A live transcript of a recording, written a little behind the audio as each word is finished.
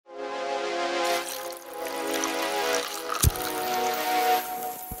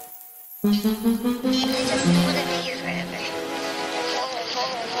They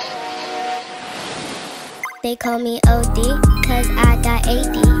call me OD, cause I got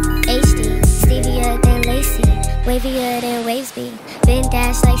ADHD. Stevier than Lacey, wavier than waves be. Been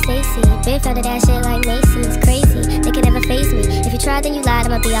dashed like Stacy, been felt of that shit like Macy's. Crazy, they can never face me. If you tried, then you lied,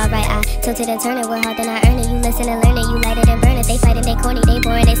 I'ma be alright. I tilted and turn it, work hard, then I earn it. You listen and learn it, you light it and burn it. They fighting, they corny, they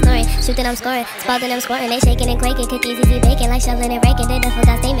boring, they snoring. Shooting, I'm scoring, spalding, I'm squirting. They shaking and quaking, cookies easy baking. Like shoveling and raking, they done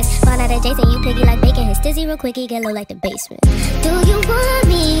forgot statements. Found out adjacent, you piggy like bacon. His dizzy real quick, he get low like the basement. Do you want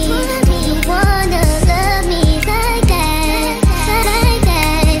me? Do you wanna